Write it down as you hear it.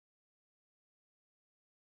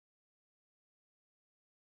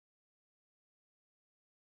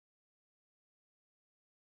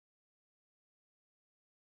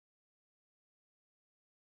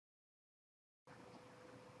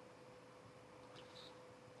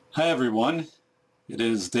Hi everyone, it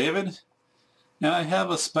is David, and I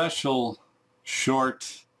have a special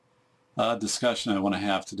short discussion I want to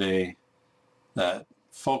have today that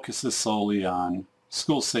focuses solely on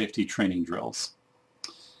school safety training drills.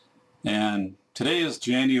 And today is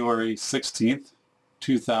January 16th,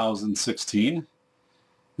 2016.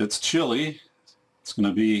 It's chilly. It's going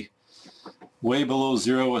to be way below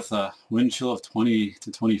zero with a wind chill of 20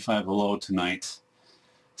 to 25 below tonight.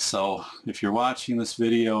 So if you're watching this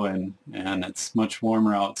video and it's much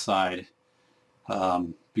warmer outside,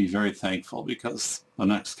 be very thankful because the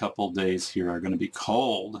next couple of days here are going to be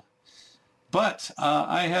cold. But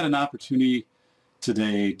I had an opportunity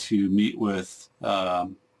today to meet with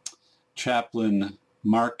Chaplain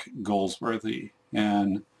Mark Goldsworthy.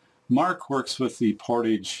 And Mark works with the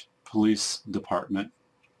Portage Police Department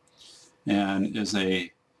and is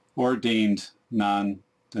a ordained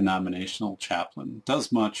non-denominational chaplain,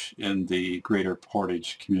 does much in the greater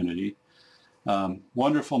Portage community.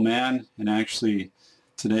 Wonderful man, and actually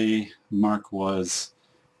today Mark was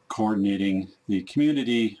coordinating the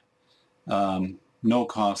community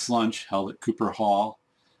no-cost lunch held at Cooper Hall,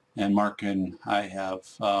 and Mark and I have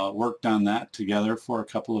worked on that together for a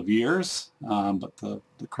couple of years, but the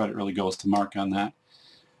credit really goes to Mark on that.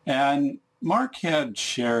 And Mark had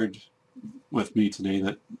shared with me today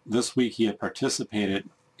that this week he had participated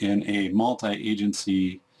in a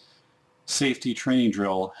multi-agency safety training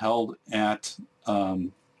drill held at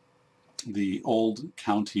the Old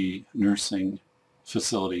County Nursing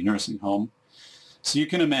Facility, nursing home. So you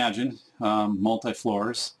can imagine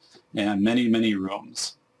multi-floors and many, many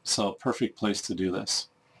rooms. So perfect place to do this.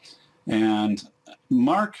 And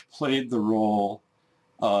Mark played the role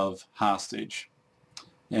of hostage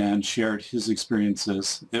and shared his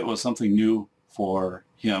experiences. It was something new for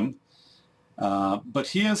him. But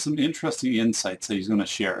he has some interesting insights that he's going to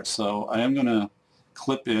share. So I am going to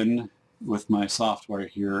clip in with my software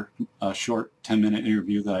here a short 10-minute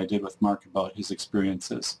interview that I did with Mark about his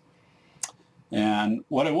experiences. And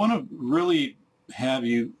what I want to really have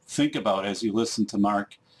you think about as you listen to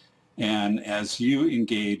Mark and as you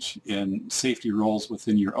engage in safety roles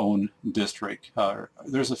within your own district,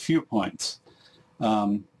 there's a few points.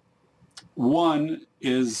 One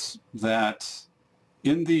is that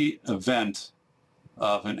in the event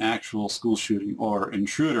of an actual school shooting or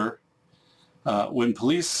intruder, when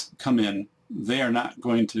police come in, they are not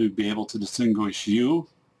going to be able to distinguish you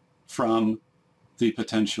from the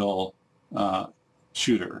potential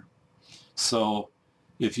shooter. So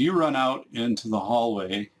if you run out into the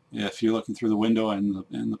hallway, if you're looking through the window and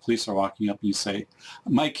the police are walking up and you say,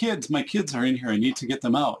 my kids are in here, I need to get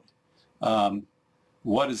them out.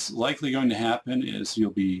 What is likely going to happen is you'll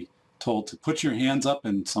be told to put your hands up,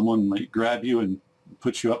 and someone might grab you and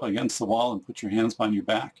put you up against the wall and put your hands behind your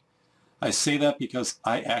back. I say that because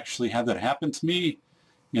I actually had that happen to me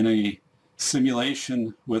in a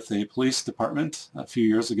simulation with a police department a few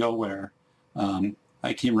years ago where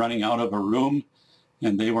I came running out of a room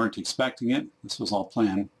and they weren't expecting it. This was all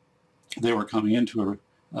planned. They were coming into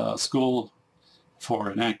a school for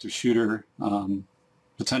an active shooter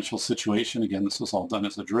potential situation. Again, this was all done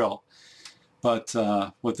as a drill. But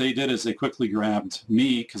what they did is they quickly grabbed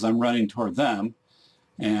me because I'm running toward them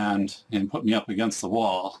and put me up against the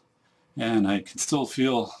wall. And I can still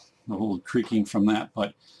feel a little creaking from that.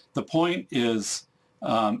 But the point is,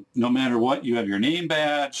 no matter what, you have your name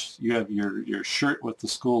badge, you have your shirt with the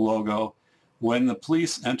school logo. When the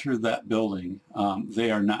police enter that building,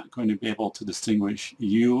 they are not going to be able to distinguish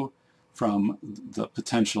you from the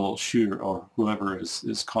potential shooter or whoever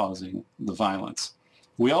is causing the violence.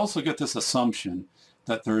 We also get this assumption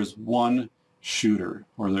that there is one shooter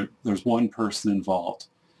or there's one person involved.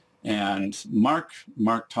 And Mark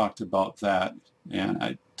talked about that, and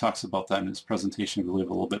I talks about that in his presentation, I believe,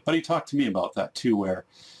 a little bit. But he talked to me about that too, where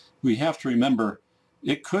we have to remember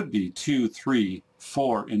it could be 2, 3,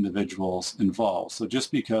 4 individuals involved. So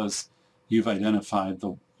just because you've identified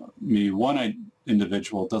maybe one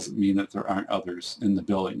individual doesn't mean that there aren't others in the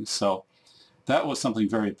building. So that was something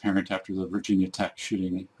very apparent after the Virginia Tech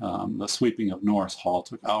shooting. The sweeping of Norris Hall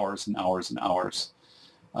took hours and hours and hours.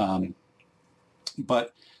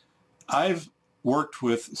 But I've worked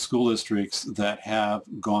with school districts that have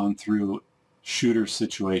gone through shooter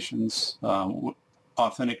situations,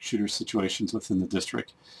 authentic shooter situations within the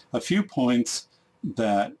district. A few points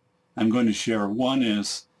that I'm going to share. One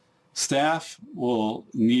is staff will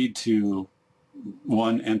need to,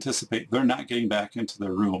 one, anticipate they're not getting back into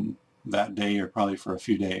their room that day or probably for a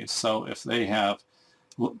few days. So if they have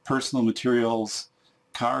personal materials,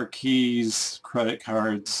 car keys, credit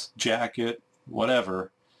cards, jacket,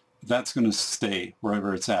 whatever, that's going to stay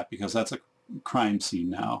wherever it's at because that's crime scene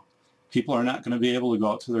now. People are not going to be able to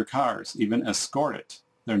go out to their cars, even escort it.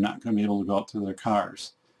 They're not going to be able to go out to their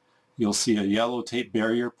cars. You'll see a yellow tape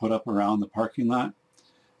barrier put up around the parking lot,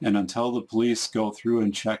 and until the police go through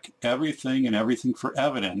and check everything and everything for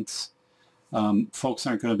evidence, folks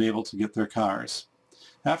aren't going to be able to get their cars.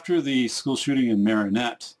 After the school shooting in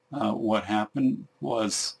Marinette, what happened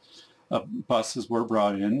was buses were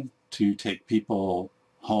brought in to take people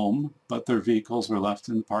home, but their vehicles were left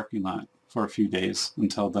in the parking lot for a few days.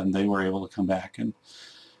 Until then, they were able to come back and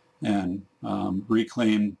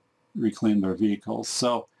reclaim their vehicles.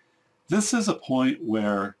 So this is a point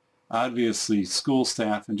where obviously school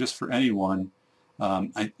staff, and just for anyone,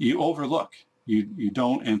 you overlook. You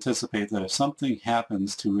don't anticipate that if something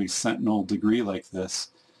happens to a sentinel degree like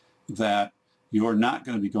this, that you're not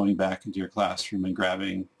going to be going back into your classroom and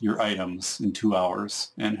grabbing your items in 2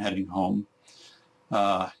 hours and heading home.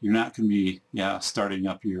 You're not going to be, starting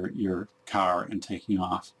up your car and taking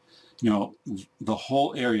off. You know, the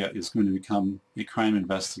whole area is going to become a crime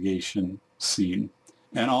investigation scene.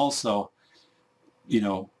 And also, you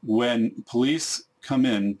know, when police come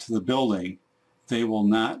into the building, they will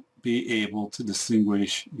not be able to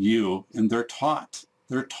distinguish you, and they're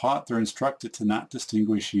instructed to not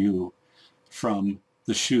distinguish you from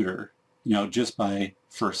the shooter, you know, just by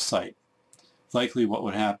first sight. Likely what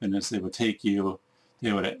would happen is they would take you,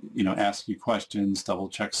 they would, you know, ask you questions, double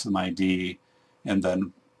check some ID, and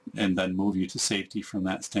then move you to safety from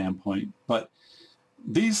that standpoint. But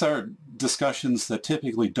these are discussions that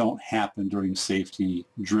typically don't happen during safety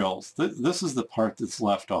drills. This is the part that's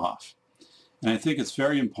left off. And I think it's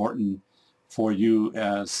very important for you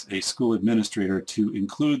as a school administrator to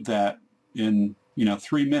include that in, you know,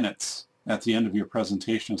 3 minutes at the end of your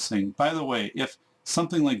presentation, of saying, by the way, if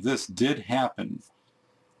something like this did happen,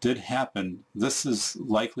 this is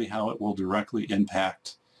likely how it will directly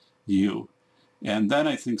impact you. And then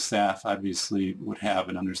I think staff obviously would have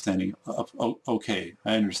an understanding of, oh, okay,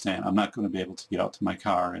 I understand. I'm not going to be able to get out to my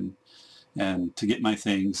car and to get my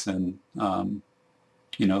things, and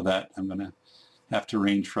you know, that I'm going to have to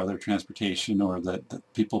arrange for other transportation, or that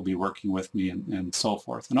people will be working with me, and so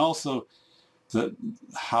forth. And also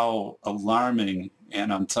how alarming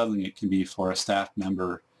and unsettling it can be for a staff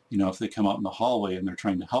member, you know, if they come out in the hallway and they're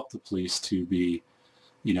trying to help the police, to be,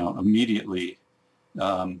 you know, immediately,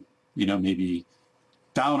 you know, maybe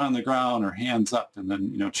down on the ground or hands up, and then,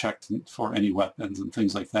 you know, checked for any weapons and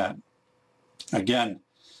things like that. Again,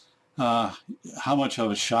 how much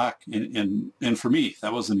of a shock, and for me,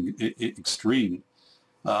 that was an extreme,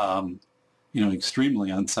 you know, extremely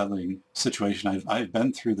unsettling situation. I've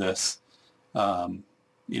been through this,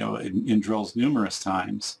 you know, in drills numerous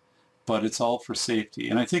times, but it's all for safety.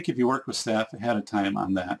 And I think if you work with staff ahead of time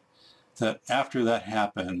on that after that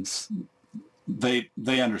happens, they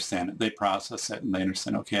understand it, they process it, and they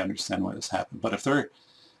understand, okay, I understand why this happened. But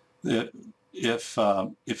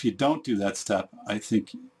if you don't do that step, I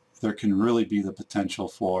think there can really be the potential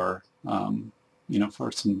for, you know,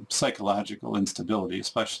 for some psychological instability,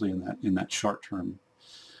 especially in that short term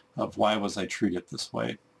of, why was I treated this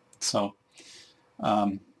way? So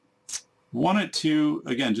wanted to,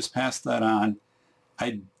 again, just pass that on.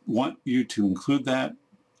 I want you to include that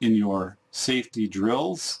in your safety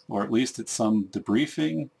drills, or at least at some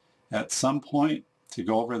debriefing at some point, to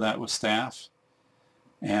go over that with staff.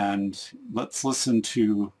 And let's listen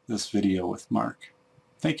to this video with Mark.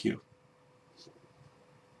 Thank you.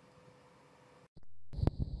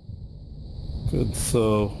 Good.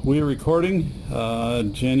 So we are recording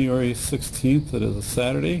January 16th. It is a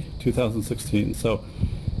Saturday, 2016. So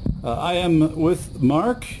I am with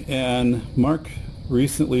Mark, and Mark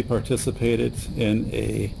recently participated in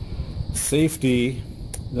a safety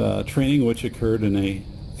training which occurred in a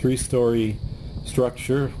 3-story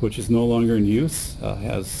structure which is no longer in use,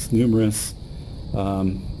 has numerous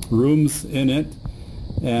rooms in it.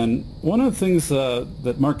 And one of the things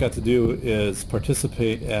that Mark got to do is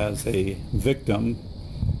participate as a victim,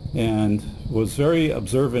 and was very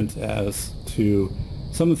observant as to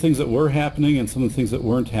some of the things that were happening and some of the things that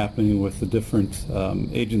weren't happening with the different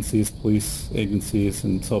agencies, police agencies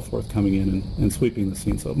and so forth, coming in and sweeping the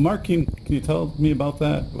scene. So Mark, can you tell me about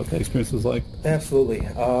that, what that experience was like? Absolutely.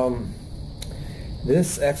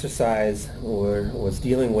 This exercise was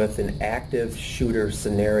dealing with an active shooter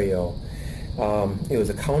scenario. It was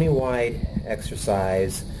a county-wide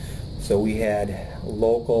exercise, so we had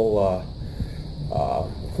local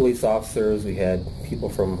police officers, we had people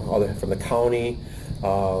from the county,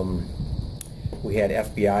 we had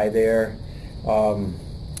FBI there,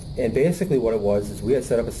 and basically what it was is we had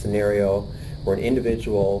set up a scenario where an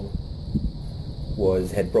individual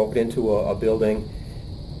had broken into a building.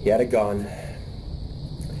 He had a gun,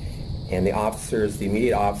 And the officers, the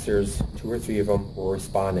immediate officers, 2 or 3 of them were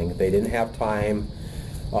responding. They didn't have time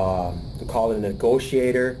to call in a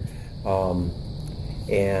negotiator, what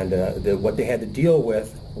they had to deal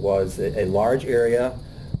with was a large area,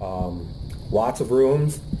 lots of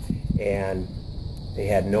rooms, and they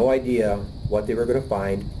had no idea what they were going to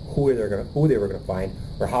find, who they were going to find,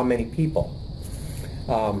 or how many people.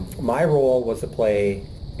 My role was to play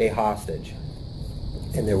a hostage,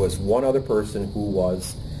 and there was one other person who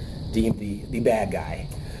was deemed the bad guy.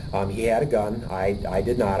 He had a gun. I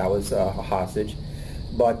did not. I was a hostage,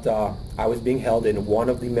 but I was being held in one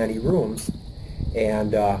of the many rooms,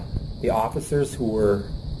 and the officers who were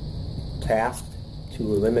tasked to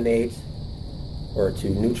eliminate, or to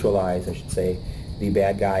neutralize, I should say, the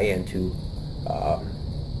bad guy, and to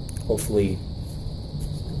hopefully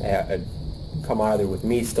come out of there with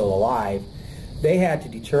me still alive, they had to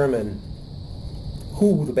determine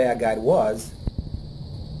who the bad guy was.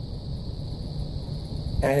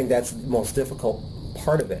 And I think that's the most difficult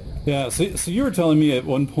part of it. Yeah, so you were telling me at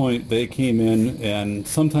one point they came in, and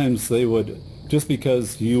sometimes they would, just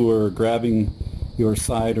because you were grabbing your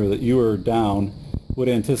side or that you were down, would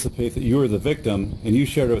anticipate that you were the victim, and you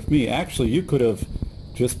shared it with me. Actually, you could have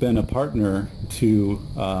just been a partner to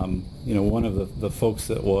one of the folks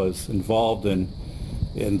that was involved in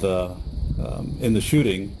the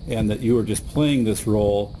shooting, and that you were just playing this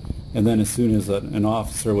role, and then as soon as an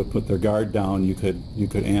officer would put their guard down, you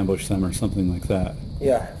could ambush them or something like that.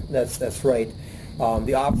 Yeah, that's right.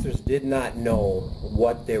 The officers did not know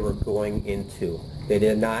what they were going into. They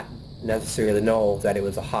did not necessarily know that it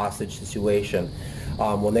was a hostage situation.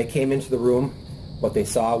 When they came into the room, what they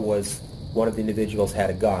saw was one of the individuals had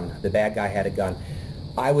a gun. The bad guy had a gun.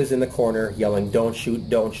 I was in the corner yelling, "Don't shoot,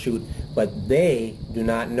 don't shoot," but they do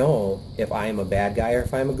not know if I am a bad guy or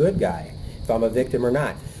if I'm a good guy, if I'm a victim or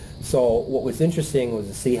not. So what was interesting was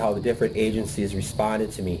to see how the different agencies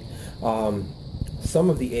responded to me. Some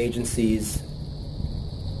of the agencies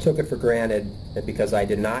took it for granted that because I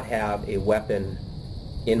did not have a weapon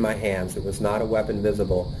in my hands, there was not a weapon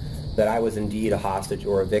visible, that I was indeed a hostage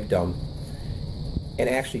or a victim, and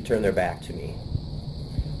actually turned their back to me,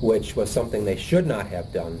 which was something they should not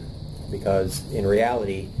have done, because in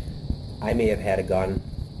reality I may have had a gun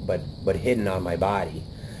but hidden on my body.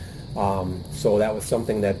 So that was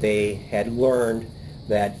something that they had learned,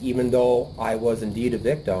 that even though I was indeed a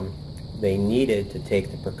victim, they needed to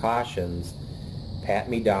take the precautions, pat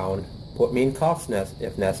me down, put me in cuffs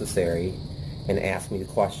if necessary, and ask me the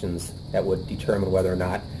questions that would determine whether or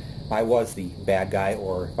not I was the bad guy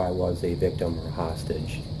or if I was a victim or a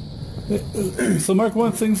hostage. So Mark, one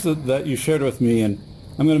of the things that you shared with me, and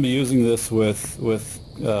I'm going to be using this with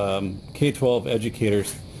K-12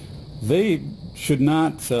 educators, they should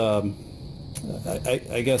not,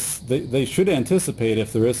 I guess they should anticipate,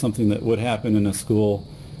 if there is something that would happen in a school,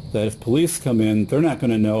 that if police come in, they're not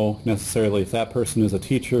going to know necessarily if that person is a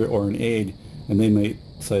teacher or an aide, and they might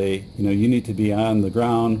say, you need to be on the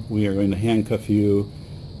ground, we are going to handcuff you,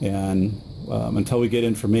 and until we get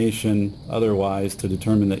information otherwise to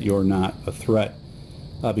determine that you're not a threat.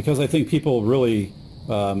 Because I think people really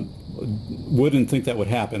wouldn't think that would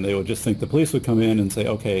happen. They would just think the police would come in and say,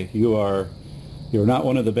 okay, you're not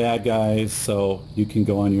one of the bad guys, so you can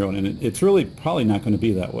go on your own. And it's really probably not going to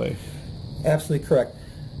be that way. Absolutely correct.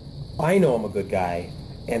 I know I'm a good guy,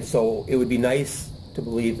 and so it would be nice to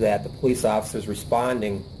believe that the police officers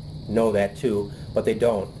responding know that too, but they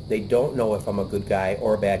don't. They don't know if I'm a good guy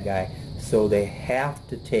or a bad guy, so they have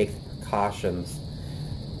to take precautions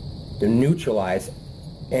to neutralize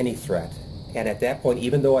any threat. And at that point,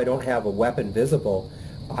 even though I don't have a weapon visible,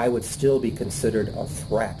 I would still be considered a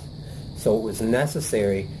threat. So it was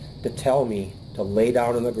necessary to tell me to lay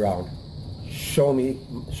down on the ground, show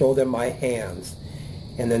them my hands,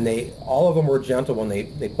 and then all of them were gentle when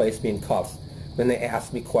they placed me in cuffs. Then they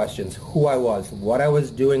asked me questions, who I was, what I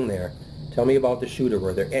was doing there, tell me about the shooter,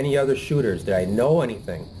 were there any other shooters, did I know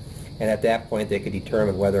anything? And at that point they could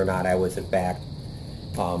determine whether or not I was in fact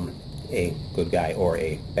a good guy or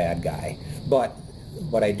a bad guy. But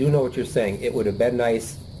I do know what you're saying. It would have been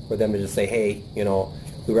nice for them to just say, hey,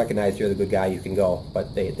 we recognize you're the good guy, you can go,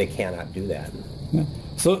 but they cannot do that. Yeah.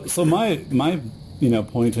 So my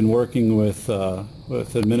point in working with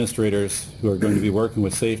administrators who are going to be working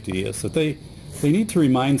with safety is that they need to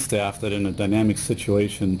remind staff that in a dynamic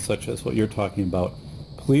situation such as what you're talking about,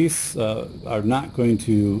 police are not going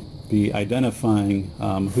to be identifying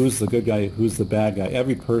who's the good guy, who's the bad guy.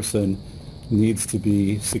 Every person needs to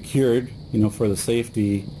be secured, for the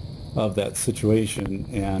safety of that situation,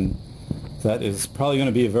 and that is probably going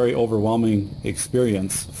to be a very overwhelming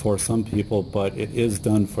experience for some people, but it is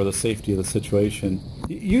done for the safety of the situation.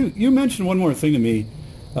 You mentioned one more thing to me.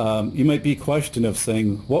 You might be questioned of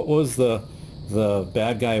saying, what was the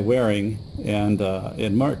bad guy wearing? And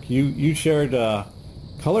Mark, you shared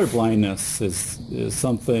color blindness is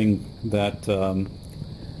something that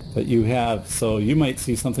that you have, so you might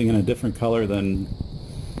see something in a different color than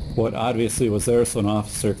what obviously was there, so an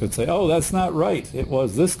officer could say, oh, that's not right, it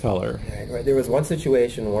was this color. Right. There was one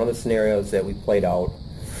situation, one of the scenarios that we played out,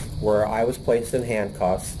 where I was placed in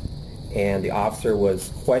handcuffs and the officer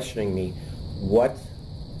was questioning me, what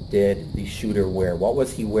did the shooter wear? What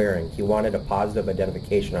was he wearing? He wanted a positive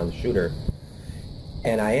identification on the shooter.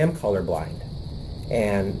 And I am colorblind.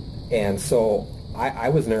 And so I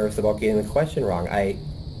was nervous about getting the question wrong. I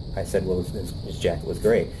said, well, his jacket was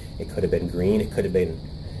gray. It could have been green. It could have been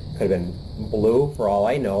blue, for all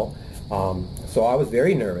I know. So I was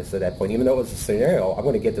very nervous at that point. Even though it was a scenario, I'm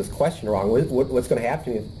going to get this question wrong. What's going to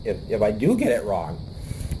happen to me if I do get it wrong?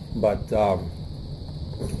 But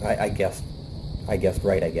I guessed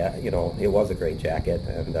right. It was a gray jacket,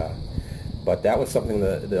 and but that was something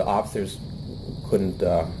the officers couldn't.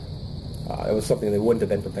 It was something they wouldn't have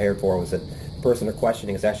been prepared for. Was that the person they're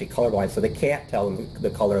questioning is actually colorblind, so they can't tell them the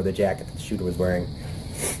color of the jacket that the shooter was wearing.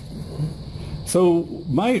 So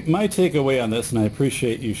my takeaway on this, and I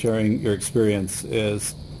appreciate you sharing your experience,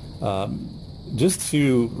 is just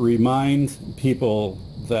to remind people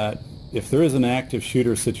that if there is an active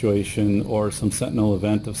shooter situation or some sentinel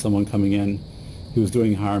event of someone coming in who's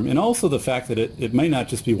doing harm, and also the fact that it might not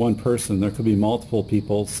just be one person, there could be multiple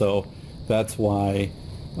people, so that's why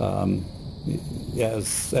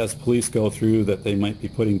as police go through that they might be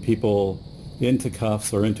putting people into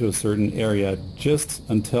cuffs or into a certain area just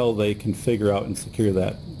until they can figure out and secure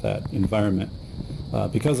that environment.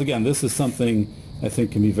 Because again, this is something I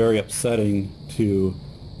think can be very upsetting to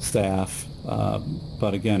staff,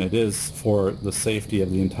 but again, it is for the safety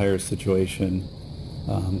of the entire situation.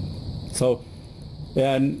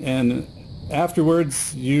 And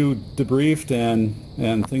afterwards, you debriefed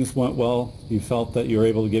and things went well. You felt that you were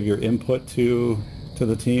able to give your input to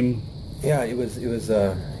the team. Yeah, it was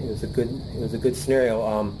a good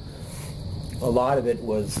scenario. A lot of it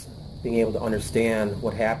was being able to understand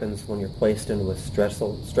what happens when you're placed into a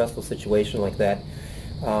stressful situation like that.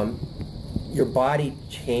 Your body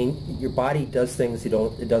does things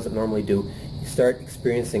it doesn't normally do. You start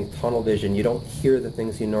experiencing tunnel vision. You don't hear the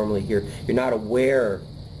things you normally hear. You're not aware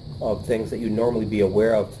of things that you'd normally be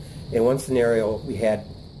aware of. In one scenario, we had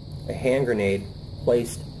a hand grenade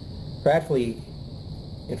placed practically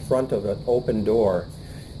in front of an open door,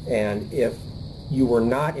 and if you were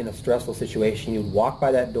not in a stressful situation, you'd walk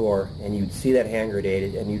by that door and you'd see that hand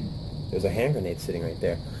grenade, and there's a hand grenade sitting right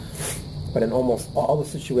there. But in almost all the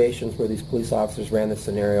situations where these police officers ran this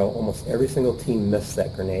scenario, almost every single team missed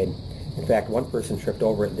that grenade. In fact, one person tripped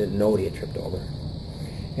over it and didn't know what he had tripped over.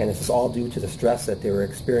 And this is all due to the stress that they were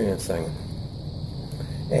experiencing.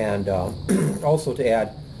 And also to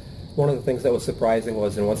add, one of the things that was surprising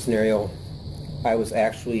was in one scenario, I was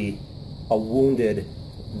actually a wounded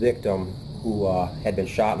victim who had been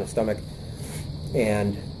shot in the stomach.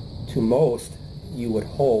 And to most, you would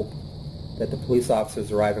hope that the police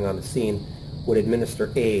officers arriving on the scene would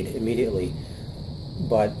administer aid immediately.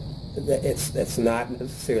 But that's not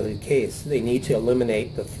necessarily the case. They need to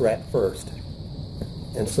eliminate the threat first.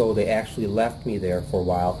 And so they actually left me there for a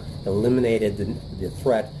while, eliminated the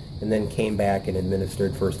threat, and then came back and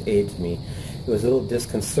administered first aid to me. It was a little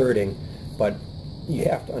disconcerting, but you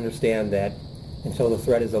have to understand that until the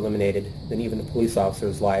threat is eliminated, then even the police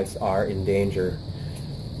officers' lives are in danger.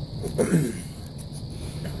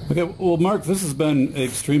 Okay, well, Mark, this has been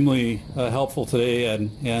extremely helpful today,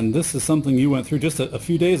 and this is something you went through just a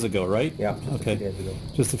few days ago, right? Yeah, just a few days ago.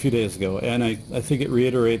 Just a few days ago. And I think it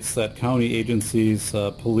reiterates that county agencies,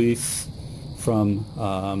 police, from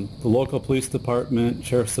the local police department,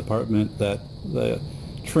 sheriff's department, that the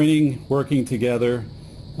training, working together,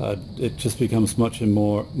 it just becomes much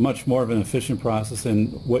more of an efficient process.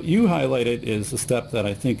 And what you highlighted is a step that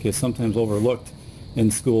I think is sometimes overlooked in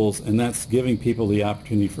schools, and that's giving people the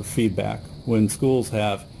opportunity for feedback. When schools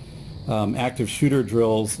have active shooter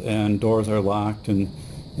drills and doors are locked and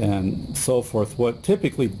so forth, what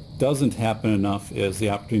typically doesn't happen enough is the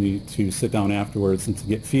opportunity to sit down afterwards and to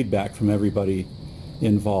get feedback from everybody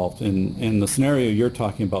involved. In the scenario you're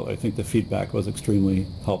talking about, I think the feedback was extremely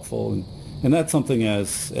helpful, and that's something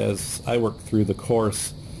as I work through the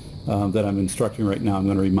course that I'm instructing right now, I'm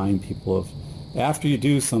going to remind people of. After you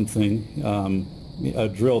do something, a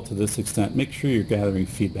drill to this extent, make sure you're gathering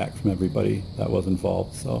feedback from everybody that was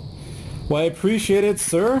involved. So, well, I appreciate it,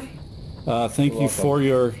 sir. Thank You're you welcome. for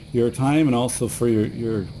your time and also for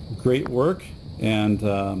your great work. And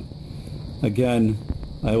again,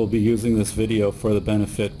 I will be using this video for the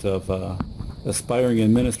benefit of aspiring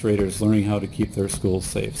administrators learning how to keep their schools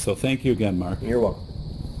safe. So thank you again, Mark. You're welcome.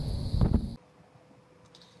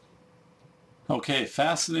 Okay,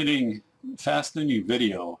 fascinating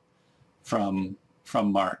video from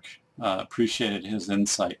Mark. Appreciated his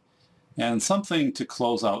insight. And something to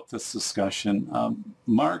close out this discussion,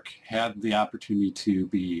 Mark had the opportunity to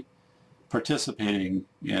be participating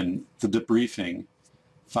in the debriefing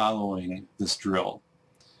following this drill.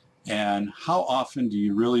 And how often do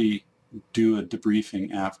you really do a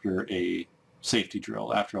debriefing after a safety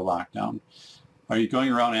drill, after a lockdown? Are you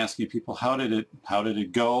going around asking people, how did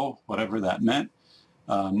it go, whatever that meant?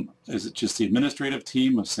 Is it just the administrative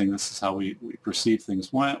team of saying this is how we perceive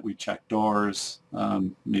things went, we checked doors,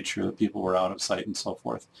 made sure that people were out of sight and so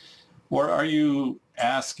forth? Or are you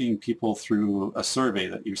asking people through a survey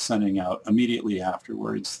that you're sending out immediately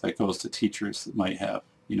afterwards that goes to teachers that might have,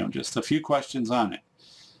 just a few questions on it?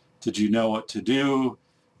 Did you know what to do?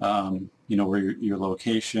 Where your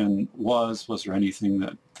location was? Was there anything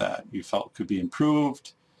that you felt could be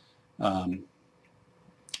improved? And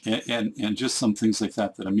just some things like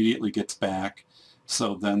that immediately gets back,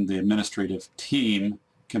 so then the administrative team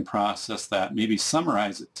can process that, maybe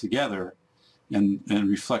summarize it together and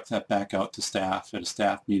reflect that back out to staff at a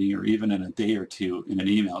staff meeting, or even in a day or two in an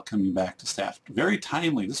email coming back to staff. Very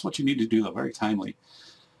timely. This is what you need to do, though, very timely.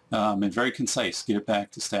 And very concise. Get it back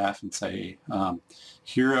to staff and say,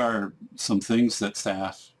 here are some things that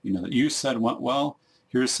staff, that you said went well.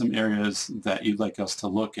 Here's some areas that you'd like us to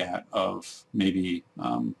look at of maybe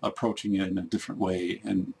approaching it in a different way,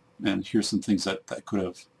 and here's some things that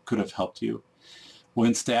could have helped you.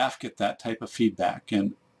 When staff get that type of feedback,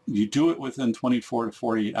 and you do it within 24 to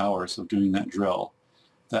 48 hours of doing that drill,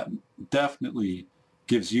 that definitely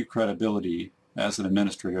gives you credibility as an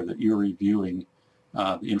administrator that you're reviewing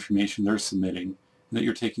the information they're submitting, and that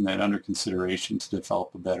you're taking that under consideration to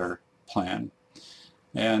develop a better plan.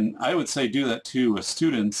 And I would say do that too with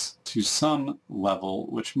students to some level,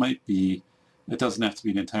 which might be, it doesn't have to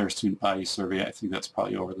be an entire student body survey. I think that's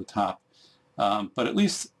probably over the top. But at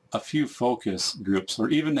least a few focus groups, or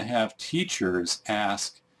even to have teachers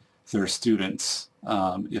ask their students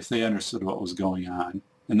if they understood what was going on.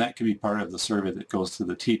 And that can be part of the survey that goes to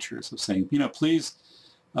the teachers of saying, please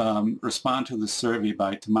respond to the survey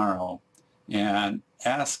by tomorrow and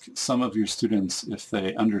ask some of your students if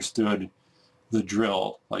they understood the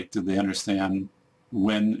drill. Like, did they understand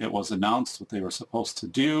when it was announced what they were supposed to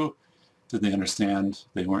do? Did they understand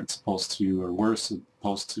they weren't supposed to, or were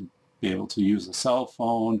supposed to be able to use a cell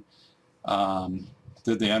phone?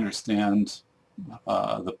 Did they understand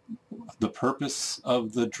the purpose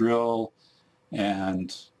of the drill,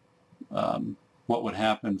 and what would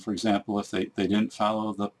happen, for example, if they didn't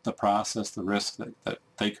follow the process, the risk that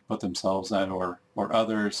they could put themselves at, or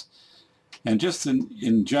others? And just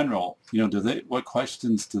in general, what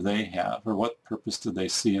questions do they have, or what purpose do they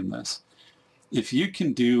see in this? If you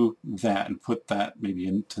can do that and put that maybe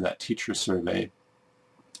into that teacher survey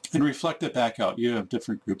and reflect it back out, you have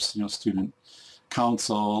different groups, student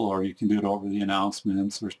council, or you can do it over the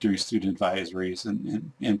announcements or during student advisories,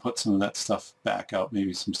 and put some of that stuff back out,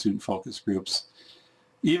 maybe some student focus groups.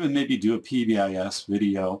 Even maybe do a PBIS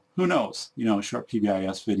video, who knows, a short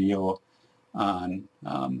PBIS video on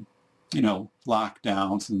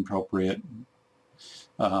lockdowns and appropriate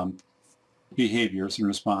behaviors and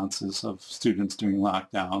responses of students during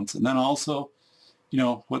lockdowns. And then also,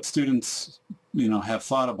 what students, have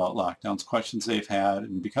thought about lockdowns, questions they've had,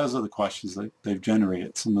 and because of the questions that they've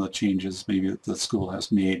generated, some of the changes maybe that the school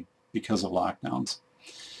has made because of lockdowns.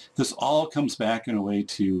 This all comes back in a way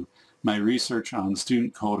to my research on the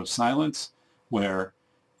Student Code of Silence, where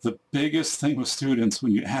the biggest thing with students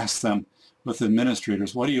when you ask them, with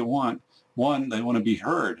administrators, what do you want? One, they want to be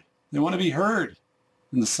heard. They want to be heard.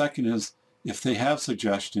 And the second is, if they have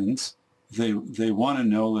suggestions, they want to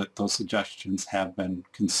know that those suggestions have been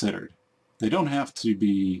considered. They don't have to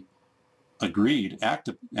be agreed,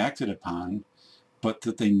 acted upon, but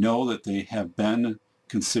that they know that they have been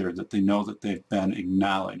considered, that they know that they've been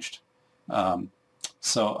acknowledged.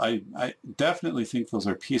 So I definitely think those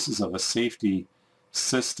are pieces of a safety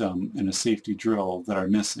system and a safety drill that are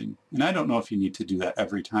missing. And I don't know if you need to do that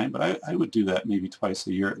every time, but I would do that maybe twice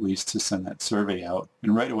a year at least, to send that survey out,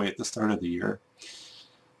 and right away at the start of the year.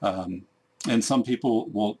 And some people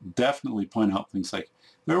will definitely point out things like,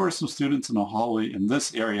 there were some students in the hallway in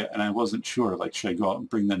this area and I wasn't sure, like, should I go out and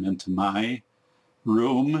bring them into my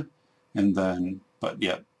room? And then, but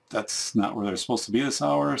yet that's not where they're supposed to be this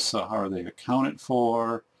hour, so how are they accounted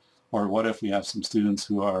for? Or what if we have some students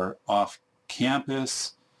who are off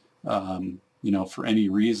campus, you know, for any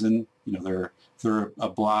reason, you know, they're a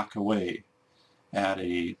block away at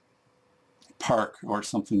a park or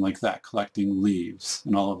something like that collecting leaves,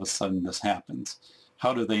 and all of a sudden this happens.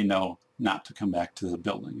 How do they know not to come back to the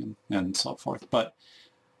building, and so forth? But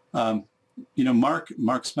you know,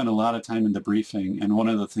 Mark spent a lot of time in the briefing, and one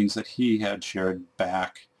of the things that he had shared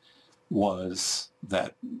back was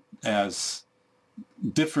that as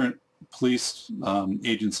different police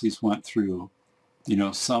agencies went through, you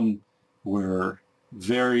know, some were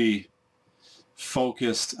very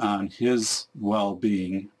focused on his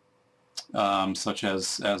well-being, such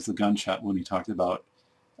as the gunshot when he talked about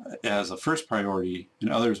as a first priority, and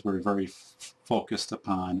others were very focused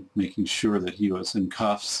upon making sure that he was in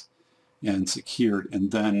cuffs and secured,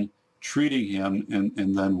 and then treating him,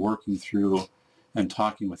 and then working through and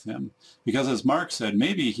talking with him. Because as Mark said,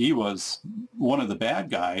 maybe he was one of the bad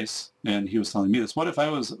guys, and he was telling me this. What if I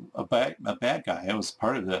was a bad guy? I was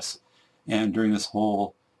part of this, and during this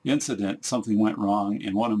whole incident something went wrong,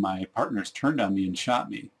 and one of my partners turned on me and shot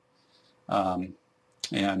me.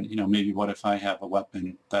 And you know, maybe what if I have a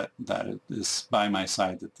weapon that is by my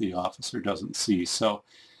side that the officer doesn't see? So,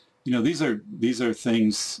 you know, these are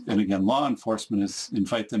things, and again, law enforcement is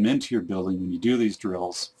invite them into your building when you do these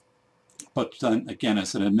drills. But then again,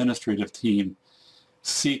 as an administrative team,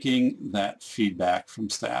 seeking that feedback from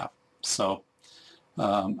staff. So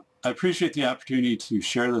I appreciate the opportunity to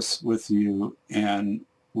share this with you, and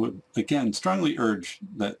would again strongly urge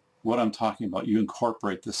that what I'm talking about, you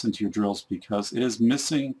incorporate this into your drills, because it is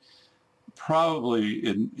missing probably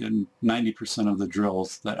in 90% of the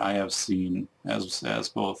drills that I have seen as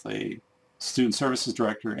both a student services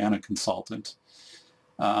director and a consultant.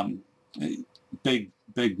 A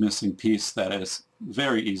big missing piece that is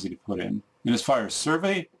very easy to put in. And as far as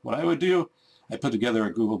survey, what I would do, I put together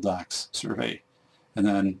a Google Docs survey, and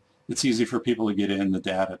then it's easy for people to get in the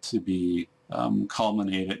data to be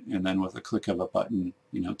culminated, and then with a click of a button,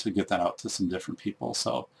 you know, to get that out to some different people.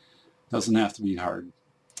 So it doesn't have to be hard.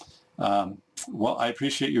 Well, I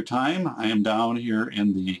appreciate your time. I am down here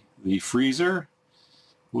in the freezer,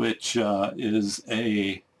 which is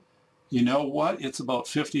a, you know what, it's about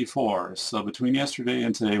 54. So between yesterday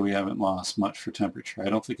and today, we haven't lost much for temperature. I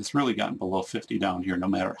don't think it's really gotten below 50 down here, no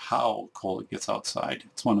matter how cold it gets outside.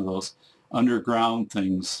 It's one of those underground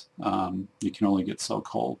things. You can only get so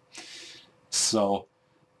cold. So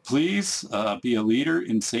please be a leader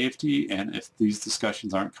in safety, and if these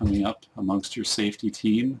discussions aren't coming up amongst your safety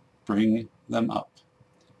team, bring them up.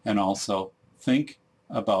 And also think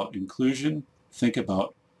about inclusion. Think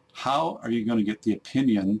about how are you going to get the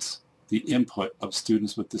opinions, the input of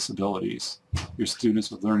students with disabilities, your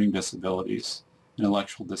students with learning disabilities,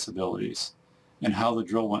 intellectual disabilities, and how the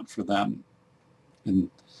drill went for them. And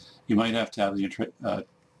you might have to have the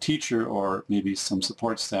teacher or maybe some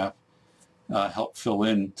support staff help fill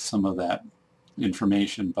in some of that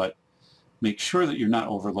information, but make sure that you're not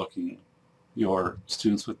overlooking your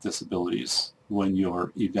students with disabilities when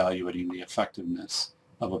you're evaluating the effectiveness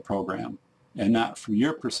of a program, and not from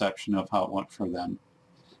your perception of how it went for them,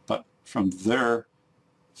 but from their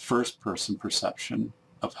first-person perception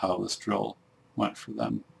of how this drill went for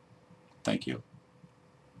them. Thank you.